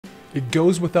It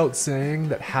goes without saying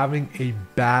that having a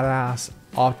badass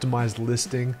optimized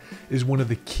listing is one of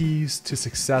the keys to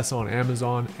success on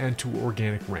Amazon and to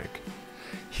organic rank.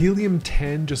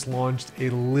 Helium10 just launched a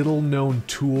little known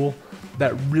tool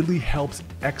that really helps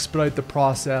expedite the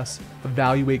process,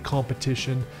 evaluate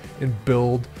competition, and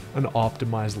build an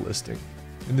optimized listing.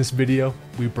 In this video,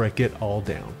 we break it all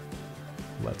down.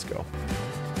 Let's go.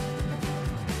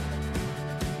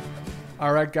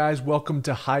 All right, guys, welcome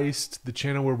to Heist, the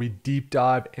channel where we deep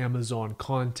dive Amazon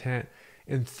content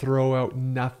and throw out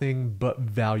nothing but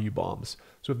value bombs.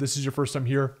 So if this is your first time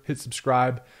here, hit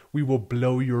subscribe. We will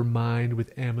blow your mind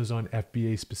with Amazon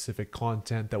FBA specific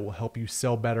content that will help you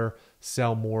sell better,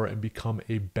 sell more, and become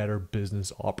a better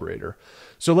business operator.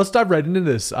 So let's dive right into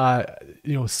this.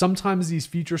 Sometimes these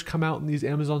features come out in these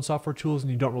Amazon software tools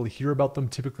and you don't really hear about them.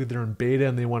 Typically they're in beta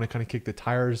and they want to kind of kick the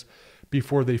tires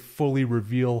before they fully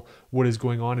reveal what is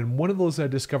going on. And one of those I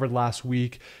discovered last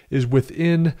week is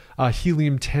within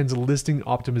Helium10's listing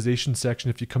optimization section.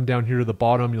 If you come down here to the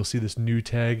bottom, you'll see this new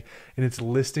tag and it's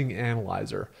listing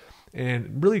analyzer.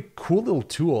 And really cool little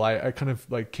tool. I kind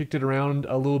of like kicked it around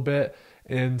a little bit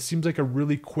and seems like a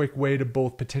really quick way to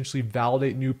both potentially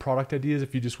validate new product ideas.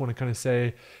 If you just want to kind of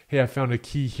say, hey, I found a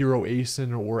key hero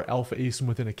ASIN or alpha ASIN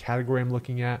within a category I'm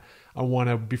looking at. I want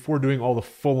to, before doing all the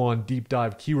full on deep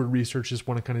dive keyword research, just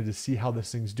want to kind of just see how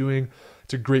this thing's doing.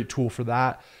 It's a great tool for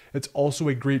that. It's also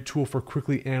a great tool for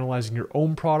quickly analyzing your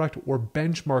own product or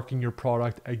benchmarking your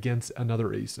product against another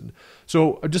ASIN.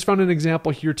 So I just found an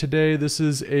example here today. This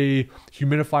is a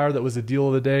humidifier that was a deal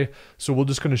of the day. So we're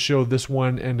just going to show this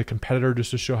one and the competitor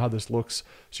just to show how this looks.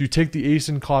 So you take the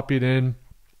ASIN, copy it in,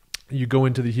 you go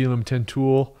into the Helium10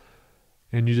 tool,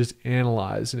 and you just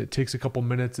analyze, and it takes a couple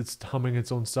minutes. It's humming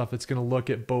its own stuff. It's going to look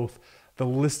at both the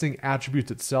listing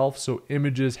attributes itself, so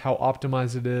images, how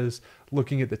optimized it is,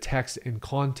 looking at the text and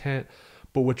content.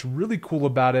 But what's really cool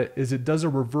about it is it does a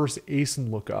reverse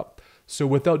ASIN lookup. So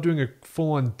without doing a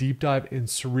full-on deep dive in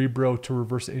Cerebro to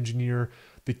reverse engineer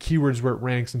the keywords where it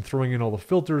ranks and throwing in all the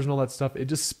filters and all that stuff, it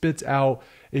just spits out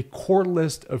a core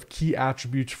list of key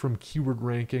attributes from keyword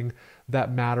ranking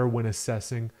that matter when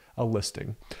assessing a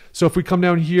listing. So if we come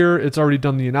down here, it's already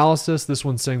done the analysis. This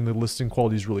one's saying the listing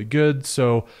quality is really good.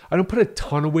 So I don't put a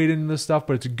ton of weight into this stuff,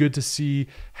 but it's good to see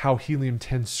how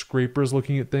Helium10 scraper is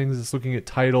looking at things. It's looking at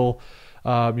title,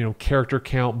 character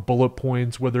count, bullet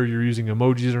points, whether you're using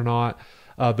emojis or not,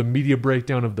 the media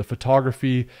breakdown of the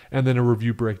photography, and then a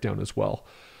review breakdown as well.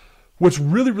 What's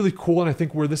really, really cool, and I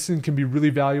think where this thing can be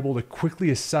really valuable to quickly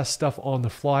assess stuff on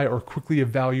the fly or quickly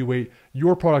evaluate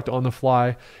your product on the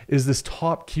fly, is this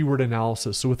top keyword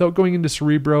analysis. So without going into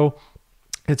Cerebro,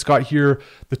 it's got here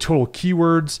the total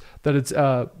keywords that it's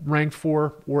ranked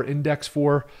for or indexed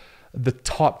for, the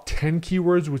top 10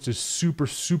 keywords, which is super,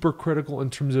 super critical in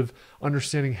terms of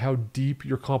understanding how deep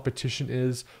your competition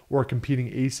is or a competing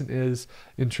ASIN is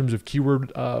in terms of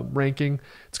keyword ranking.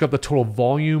 It's got the total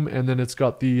volume, and then it's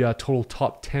got the total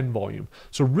top 10 volume.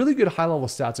 So really good high level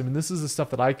stats. I mean, this is the stuff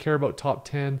that I care about, top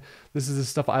 10. This is the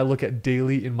stuff I look at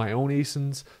daily in my own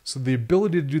ASINs. So the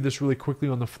ability to do this really quickly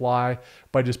on the fly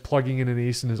by just plugging in an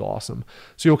ASIN is awesome.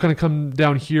 So you'll kind of come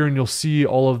down here and you'll see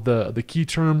all of the key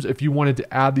terms. If you wanted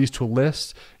to add these to a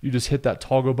list, you just hit that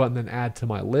toggle button and add to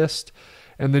my list.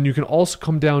 And then you can also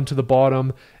come down to the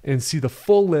bottom and see the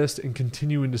full list and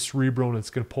continue into Cerebro, and it's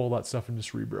going to pull that stuff into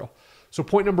Cerebro. So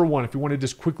point number one, if you want to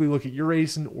just quickly look at your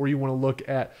ASIN, or you want to look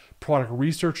at product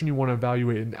research and you want to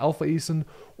evaluate an alpha ASIN,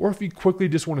 or if you quickly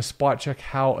just want to spot check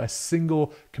how a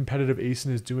single competitive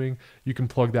ASIN is doing, you can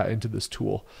plug that into this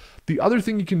tool. The other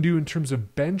thing you can do in terms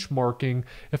of benchmarking,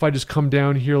 if I just come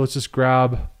down here, let's just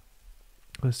grab,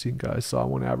 let's see, guys saw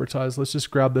one advertised. Let's just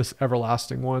grab this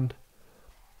everlasting one.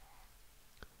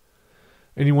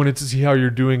 And you wanted to see how you're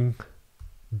doing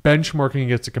benchmarking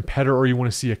against a competitor, or you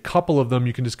want to see a couple of them,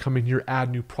 you can just come in here, add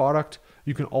new product.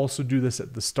 You can also do this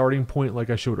at the starting point like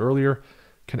I showed earlier.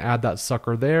 Can add that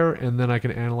sucker there, and then I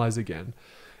can analyze again.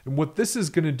 And what this is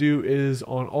going to do is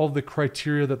on all of the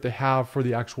criteria that they have for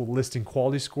the actual listing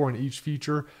quality score on each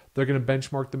feature, they're going to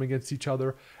benchmark them against each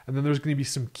other. And then there's going to be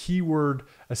some keyword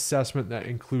assessment that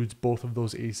includes both of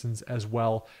those ASINs as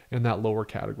well in that lower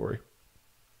category.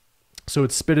 So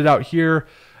it's spit it out here,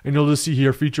 and you'll just see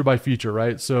here feature by feature,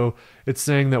 right? So it's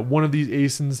saying that one of these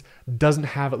ASINs doesn't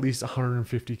have at least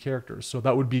 150 characters. So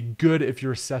that would be good if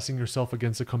you're assessing yourself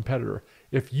against a competitor.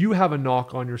 If you have a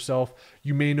knock on yourself,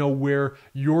 you may know where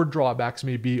your drawbacks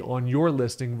may be on your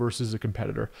listing versus a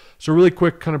competitor. So really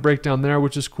quick kind of breakdown there,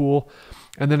 which is cool.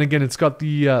 And then again, it's got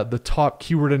the top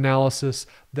keyword analysis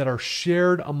that are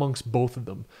shared amongst both of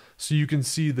them. So you can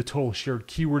see the total shared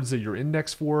keywords that you're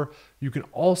indexed for. You can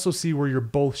also see where you're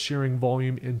both sharing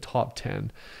volume in top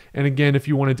 10. And again, if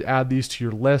you wanted to add these to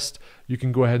your list, you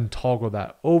can go ahead and toggle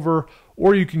that over,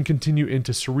 or you can continue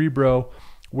into Cerebro,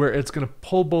 where it's going to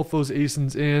pull both those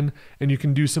ASINs in, and you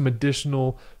can do some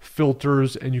additional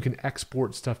filters, and you can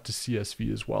export stuff to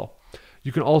CSV as well.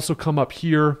 You can also come up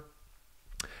here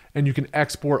and you can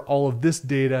export all of this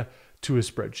data to a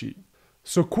spreadsheet.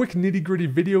 So quick nitty-gritty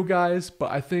video, guys, but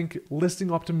I think listing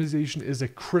optimization is a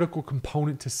critical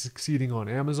component to succeeding on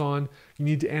Amazon. You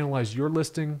need to analyze your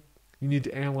listing. You need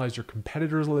to analyze your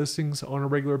competitors' listings on a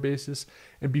regular basis.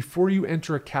 And before you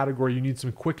enter a category, you need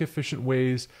some quick, efficient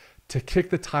ways to kick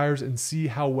the tires and see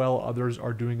how well others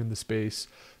are doing in the space.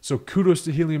 So kudos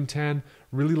to Helium10.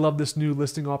 Really love this new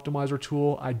listing optimizer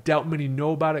tool. I doubt many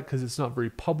know about it because it's not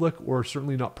very public or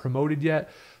certainly not promoted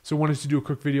yet. So I wanted to do a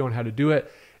quick video on how to do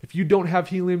it. If you don't have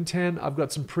Helium10, I've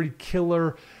got some pretty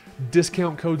killer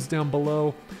discount codes down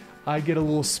below. I get a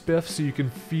little spiff so you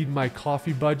can feed my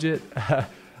coffee budget.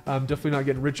 I'm definitely not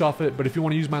getting rich off it, but if you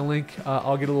want to use my link,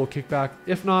 I'll get a little kickback.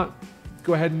 If not,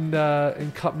 go ahead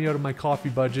and cut me out of my coffee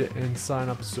budget and sign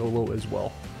up solo as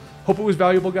well. Hope it was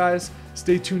valuable, guys.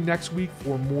 Stay tuned next week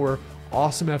for more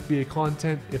awesome FBA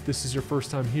content. If this is your first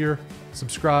time here,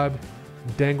 subscribe,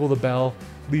 dangle the bell,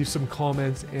 leave some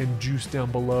comments and juice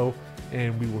down below,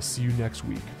 and we will see you next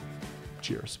week.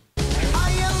 Cheers.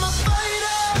 I am a